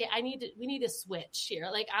you say, okay, we need to switch here.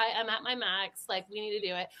 Like I'm at my max, like we need to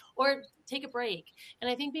do it or take a break.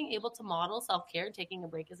 And I think being able to model self-care and taking a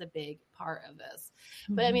break is a big part of this.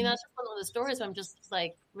 Mm-hmm. But that's just one of the stories where I'm just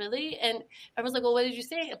like, really? And I was like, well, what did you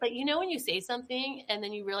say? But when you say something and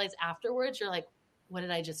then you realize afterwards, you're like, what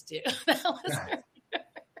did I just do? That was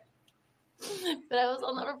but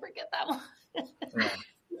I'll never forget that one.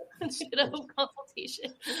 Home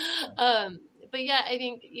consultation. But yeah, I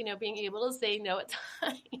think, being able to say no at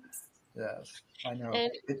times. Yes, I know.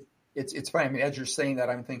 And it's funny. As you're saying that,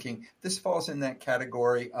 I'm thinking this falls in that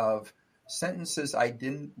category of sentences I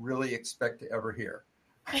didn't really expect to ever hear.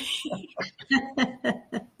 I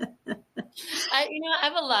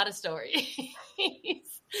have a lot of stories.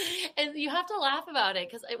 And you have to laugh about it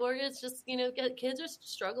because it's just, kids are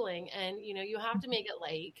struggling and, you have to make it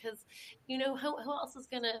light because, who else is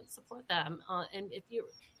going to support them? And if you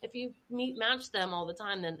match them all the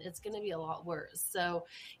time, then it's going to be a lot worse. So,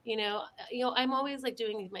 I'm always like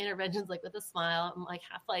doing my interventions, like with a smile. I'm like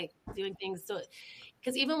half like doing things. So,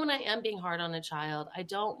 because even when I am being hard on a child, I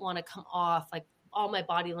don't want to come off like all my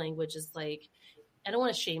body language is like, I don't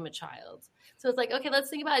want to shame a child. So it's like, okay, let's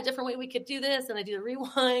think about a different way we could do this. And I do the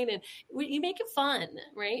rewind and you make it fun,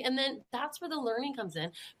 right? And then that's where the learning comes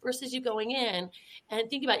in versus you going in and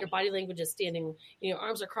think about your body language is standing,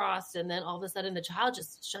 arms are crossed. And then all of a sudden the child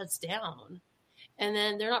just shuts down and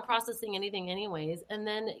then they're not processing anything anyways. And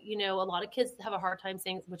then, a lot of kids have a hard time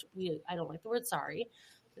saying, I don't like the word sorry.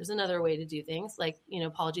 There's another way to do things like,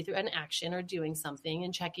 apology through an action or doing something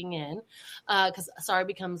and checking in because sorry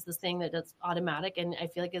becomes this thing that's automatic. And I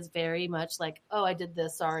feel like it's very much like, oh, I did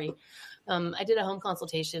this. Sorry. I did a home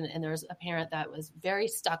consultation and there was a parent that was very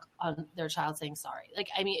stuck on their child saying sorry. Like,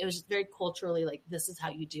 it was just very culturally like, this is how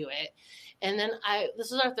you do it. And then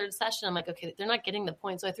this was our 3rd session. I'm like, okay, they're not getting the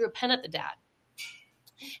point. So I threw a pen at the dad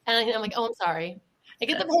and I'm like, oh, I'm sorry. I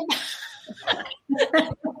get the point. I'm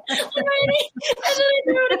ready. And then I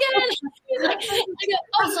threw it again. He's like,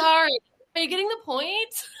 oh, sorry. Are you getting the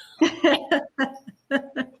point? Sorry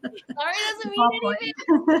doesn't mean anything.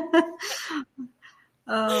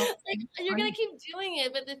 You're going to keep doing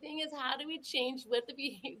it. But the thing is, how do we change what the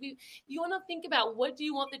behavior? You want to think about what do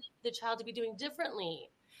you want the child to be doing differently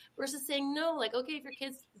versus saying no. Like, okay, if your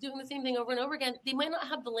kid's doing the same thing over and over again, they might not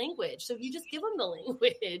have the language. So you just give them the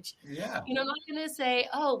language. Yeah. I'm not going to say,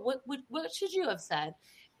 oh, what should you have said?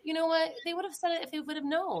 You know what? They would have said it if they would have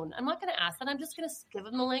known. I'm not going to ask that. I'm just going to give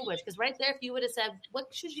them the language. Because right there, if you would have said, what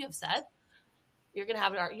should you have said? You're going to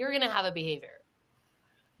have a behavior.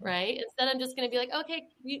 Right? Instead, I'm just going to be like, okay,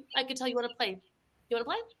 I could tell you want to play. You want to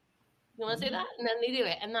play? You want to say that? And then they do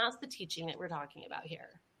it. And that's the teaching that we're talking about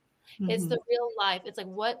here. Mm-hmm. It's the real life. It's like,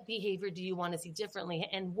 what behavior do you want to see differently?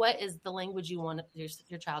 And what is the language you want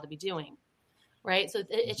your child to be doing? Right. So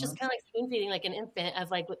it's just kind of like spoon feeding like an infant of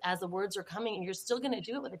like, as the words are coming, and you're still going to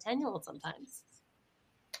do it with a 10-year-old sometimes.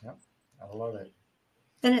 Yep. I love it.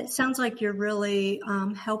 And it sounds like you're really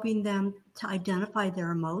helping them to identify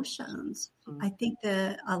their emotions. Mm-hmm. I think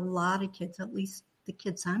that a lot of kids, at least the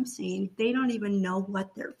kids I'm seeing, they don't even know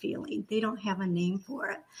what they're feeling. They don't have a name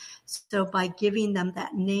for it. So by giving them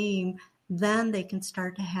that name, then they can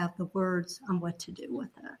start to have the words on what to do with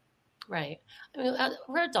it. Right. I mean,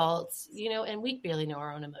 we're adults, and we barely know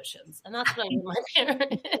our own emotions. And that's what I mean, my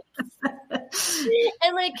parents.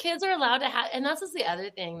 And like kids are allowed to have, and that's just the other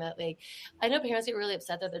thing that like, I know parents get really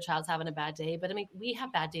upset that their child's having a bad day, but I mean, we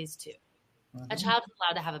have bad days too. Mm-hmm. A child is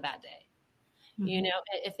allowed to have a bad day. Mm-hmm.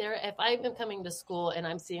 If I'm coming to school and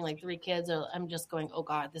I'm seeing like 3 kids, or I'm just going, oh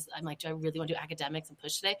God, I'm like, do I really want to do academics and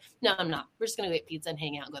push today? No, I'm not. We're just going to get pizza and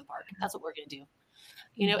hang out and go to the park. That's what we're going to do.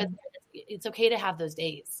 Mm-hmm. It's okay to have those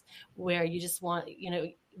days where you just want,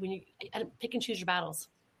 when you pick and choose your battles.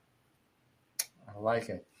 I like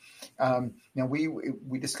it. Now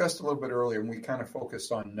we discussed a little bit earlier, and we kind of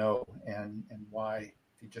focused on no and why,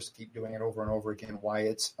 if you just keep doing it over and over again, why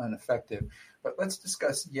it's ineffective. But let's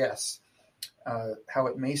discuss yes, how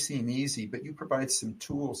it may seem easy, but you provide some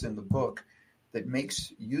tools in the book that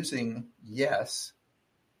makes using yes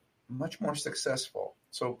much more successful.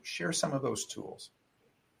 So share some of those tools.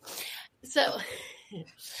 So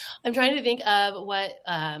I'm trying to think of what,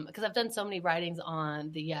 because I've done so many writings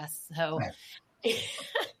on the yes. So it's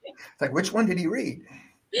like, which one did he read?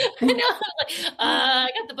 I know. I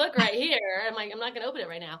got the book right here. I'm like, I'm not going to open it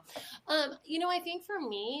right now. I think for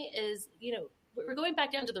me is, we're going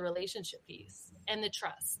back down to the relationship piece and the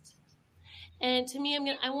trust. And to me,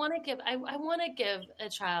 I want to give a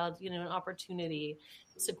child, an opportunity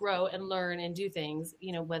to grow and learn and do things,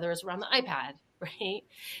 whether it's around the iPad, right?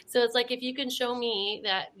 So it's like, if you can show me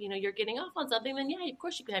that, you're getting off on something, then yeah, of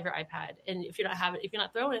course you can have your iPad. And if you're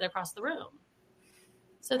not throwing it across the room.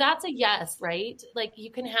 So that's a yes, right? Like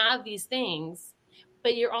you can have these things,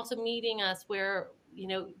 but you're also meeting us where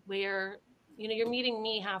you're meeting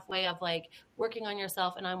me halfway of like working on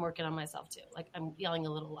yourself, and I'm working on myself too. Like I'm yelling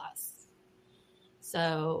a little less.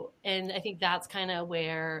 So, and I think that's kind of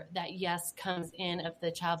where that yes comes in, of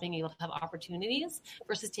the child being able to have opportunities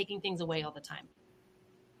versus taking things away all the time.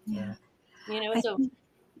 Yeah.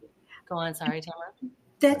 Go on. Sorry, Tamara.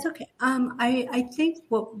 That's okay. I think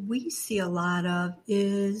what we see a lot of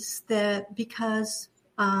is that because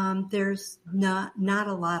there's not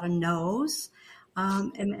a lot of no's,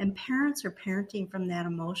 and parents are parenting from that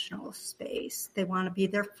emotional space. They want to be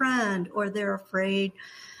their friend, or they're afraid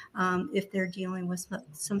if they're dealing with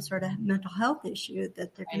some sort of mental health issue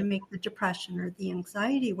that they're going to make the depression or the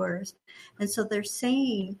anxiety worse. And so they're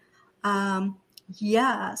saying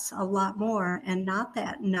yes a lot more and not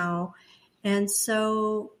that no. And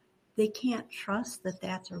so they can't trust that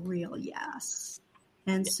that's a real yes.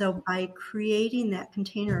 And so by creating that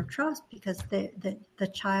container of trust, because the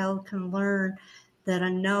child can learn that a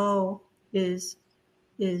no is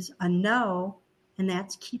a no, and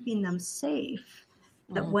that's keeping them safe,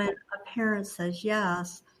 that when a parent says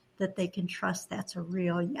yes, that they can trust that's a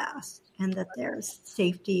real yes, and that there's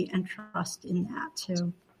safety and trust in that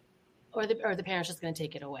too. Or the parent's just going to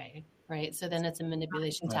take it away. Right. So then it's a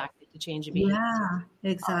manipulation tactic to change a behavior.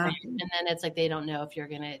 Yeah, exactly. And then it's like, they don't know if you're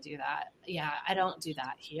going to do that. Yeah, I don't do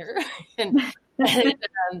that here. and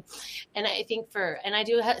I think and I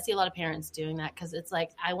do see a lot of parents doing that, because it's like,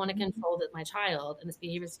 I want to control my child, and this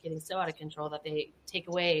behavior is getting so out of control that they take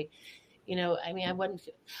away,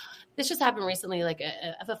 this just happened recently, like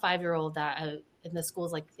I have a 5-year-old that in the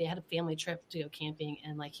schools, like they had a family trip to go camping,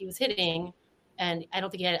 and like he was hitting. And I don't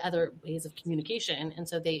think he had other ways of communication. And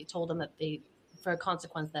so they told him that for a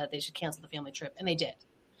consequence, that they should cancel the family trip. And they did.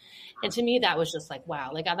 And to me, that was just like, wow,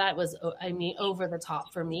 like that was, over the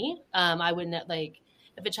top for me. I wouldn't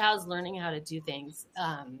if a child's learning how to do things.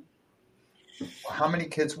 How many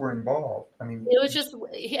kids were involved? It was just,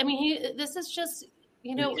 this is just,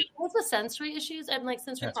 what's the sensory issues and like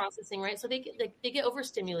sensory processing, right? So they get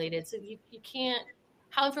overstimulated. So you can't,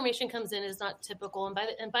 how information comes in is not typical.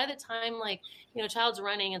 And by the time, like, child's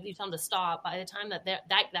running and you tell them to stop, by the time that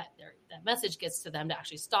that message gets to them to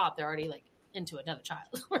actually stop, they're already like into another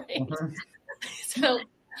child, right? Mm-hmm. So,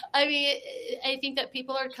 I mean, I think that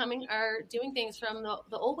people are doing things from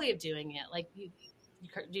the old way of doing it. Like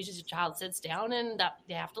your child sits down and that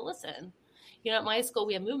they have to listen. At my school,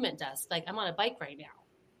 we have movement desks. Like, I'm on a bike right now.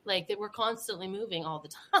 Like, that we're constantly moving all the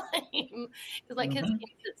time because like kids can't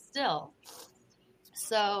sit still.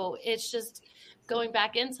 So it's just going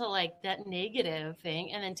back into like that negative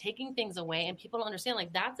thing and then taking things away, and people don't understand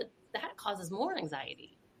like that causes more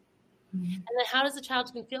anxiety. Mm-hmm. And then how does the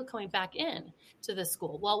child feel coming back in to the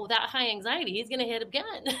school? Well, with that high anxiety, he's going to hit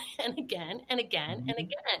again and again and again and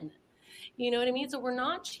again. You know what I mean? So we're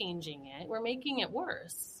not changing it. We're making it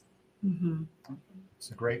worse. Mm-hmm. It's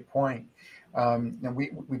a great point. And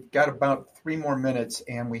we've got about 3 more minutes,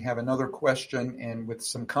 and we have another question and with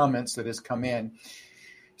some comments that has come in.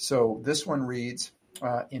 So this one reads,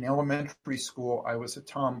 in elementary school, I was a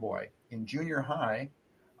tomboy. In junior high,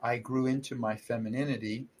 I grew into my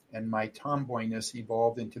femininity, and my tomboyness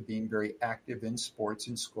evolved into being very active in sports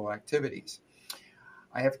and school activities.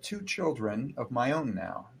 I have 2 children of my own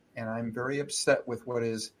now, and I'm very upset with what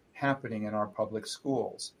is happening in our public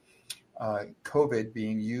schools. COVID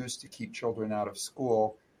being used to keep children out of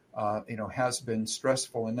school, has been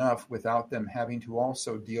stressful enough without them having to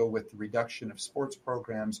also deal with the reduction of sports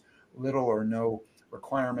programs, little or no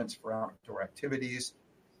requirements for outdoor activities,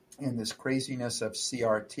 and this craziness of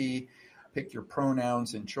CRT, pick your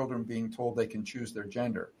pronouns, and children being told they can choose their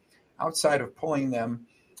gender. Outside of pulling them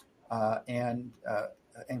and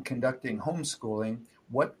conducting homeschooling,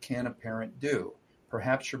 what can a parent do?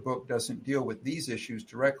 Perhaps your book doesn't deal with these issues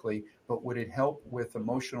directly, but would it help with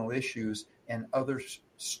emotional issues and other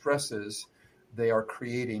stresses they are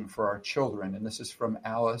creating for our children? And this is from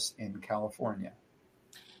Alice in California.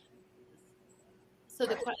 So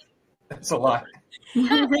the question. That's a lot.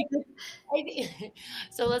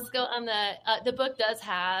 So let's go on the book does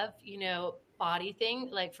have, body thing,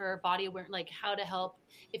 like for body awareness, like how to help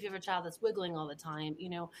if you have a child that's wiggling all the time.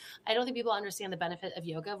 I don't think people understand the benefit of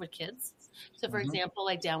yoga with kids. So for example,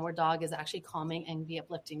 like downward dog is actually calming and be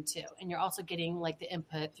uplifting too. And you're also getting like the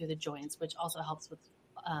input through the joints, which also helps with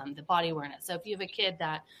the body awareness. So if you have a kid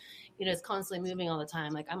that, is constantly moving all the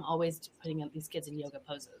time, like I'm always putting these kids in yoga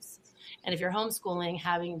poses. And if you're homeschooling,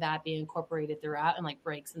 having that be incorporated throughout and like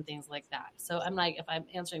breaks and things like that. So I'm like, if I'm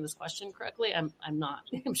answering this question correctly, I'm not,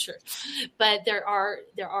 I'm sure. But there are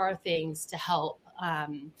things to help.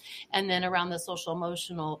 And then around the social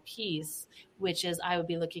emotional piece, which is I would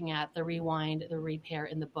be looking at the rewind, the repair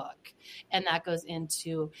in the book. And that goes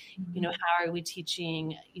into, how are we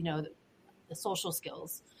teaching, the social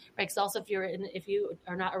skills, right? Because also if you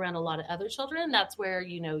are not around a lot of other children, that's where,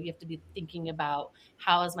 you have to be thinking about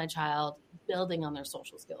how is my child building on their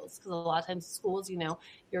social skills? Because a lot of times schools,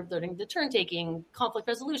 you're learning the turn taking, conflict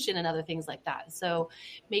resolution and other things like that. So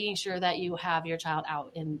making sure that you have your child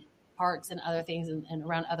out in parks and other things and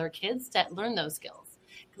around other kids to learn those skills.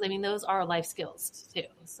 Because those are life skills too.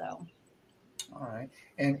 So. All right.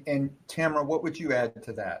 And Tamara, what would you add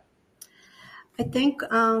to that? I think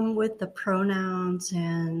with the pronouns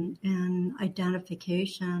and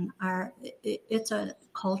identification, it's a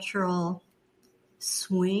cultural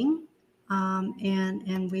swing,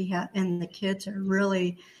 and we have, and the kids are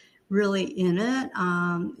really, really in it.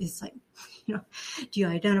 It's like, do you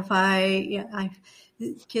identify? Yeah,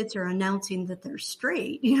 kids are announcing that they're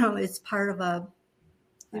straight. It's part of a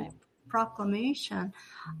proclamation.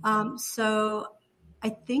 So I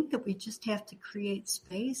think that we just have to create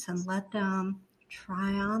space and let them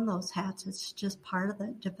try on those hats. It's just part of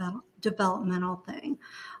the developmental thing,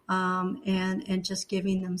 and just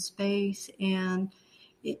giving them space. And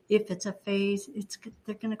if it's a phase,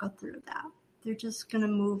 they're going to go through that. They're just going to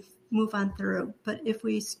move on through. But if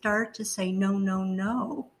we start to say no, no,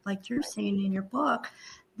 no, like you're saying in your book,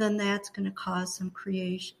 then that's going to cause some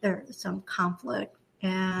creation or some conflict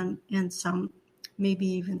and some maybe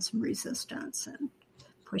even some resistance and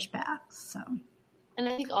pushback. So, and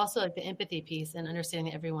I think also like the empathy piece and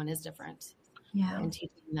understanding that everyone is different. Yeah, and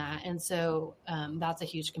teaching that, and so that's a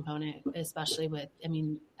huge component, especially with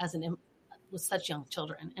with such young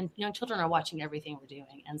children, and young children are watching everything we're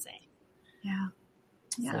doing and saying. Yeah,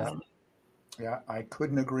 I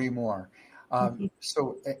couldn't agree more.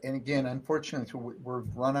 So, and again, unfortunately,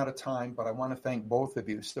 we've run out of time, but I want to thank both of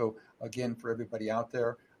you. So, again, for everybody out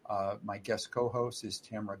there, my guest co-host is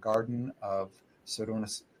Tamara Garden of Sedona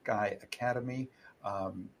Sky Academy.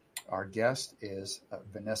 Our guest is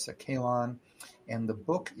Vanessa Kalon, and the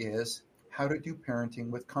book is How to Do Parenting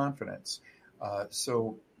with Confidence.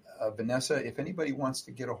 So Vanessa, if anybody wants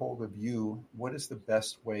to get a hold of you, what is the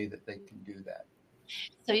best way that they can do that?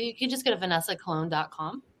 So you can just go to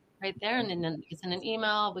vanessacologne.com right there, and then you can send an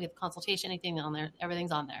email. We get consultation, anything on there.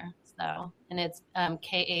 Everything's on there. So, and it's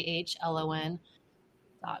KAHLON.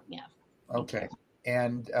 Yeah. Okay.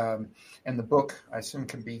 And the book, I assume,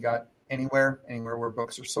 can be got anywhere where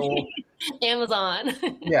books are sold. Amazon.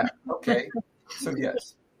 Yeah. Okay. So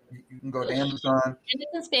yes, you can go to Amazon. And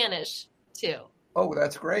it's in Spanish too. Oh,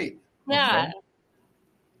 that's great. Yeah.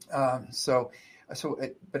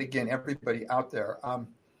 Okay. But again, everybody out there,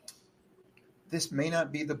 this may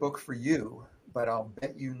not be the book for you, but I'll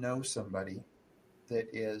bet you know somebody that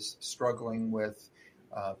is struggling with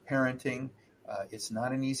parenting. It's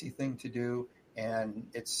not an easy thing to do. And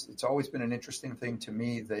it's always been an interesting thing to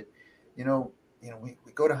me that, we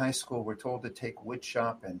go to high school, we're told to take wood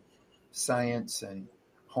shop and science and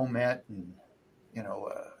home ec and,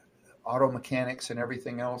 auto mechanics and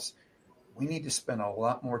everything else. We need to spend a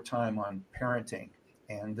lot more time on parenting.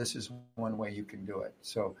 And this is one way you can do it.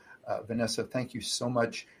 So, Vanessa, thank you so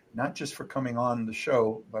much, not just for coming on the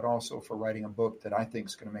show, but also for writing a book that I think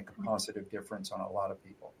is going to make a positive difference on a lot of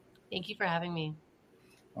people. Thank you for having me.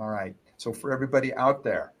 All right. So for everybody out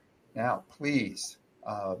there, now please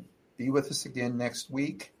be with us again next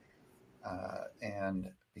week. And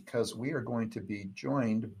because we are going to be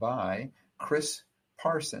joined by Chris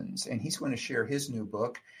Parsons, and he's going to share his new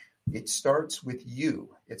book. It Starts With You.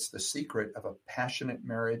 It's the secret of a passionate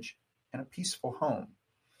marriage and a peaceful home.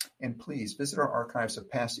 And please visit our archives of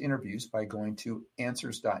past interviews by going to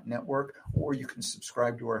answers.network, or you can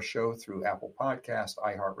subscribe to our show through Apple Podcasts,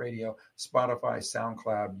 iHeartRadio, Spotify,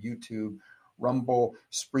 SoundCloud, YouTube, Rumble,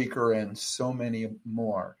 Spreaker, and so many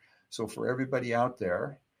more. So for everybody out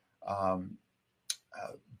there,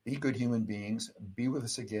 be good human beings. Be with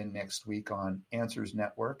us again next week on Answers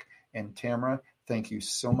Network. And Tamara, thank you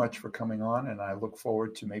so much for coming on. And I look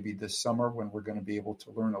forward to maybe this summer when we're going to be able to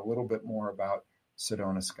learn a little bit more about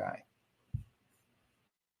Sedona Sky.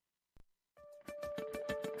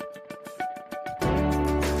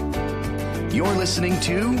 You're listening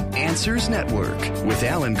to Answers Network with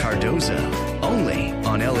Alan Cardoza, only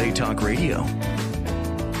on LA Talk Radio.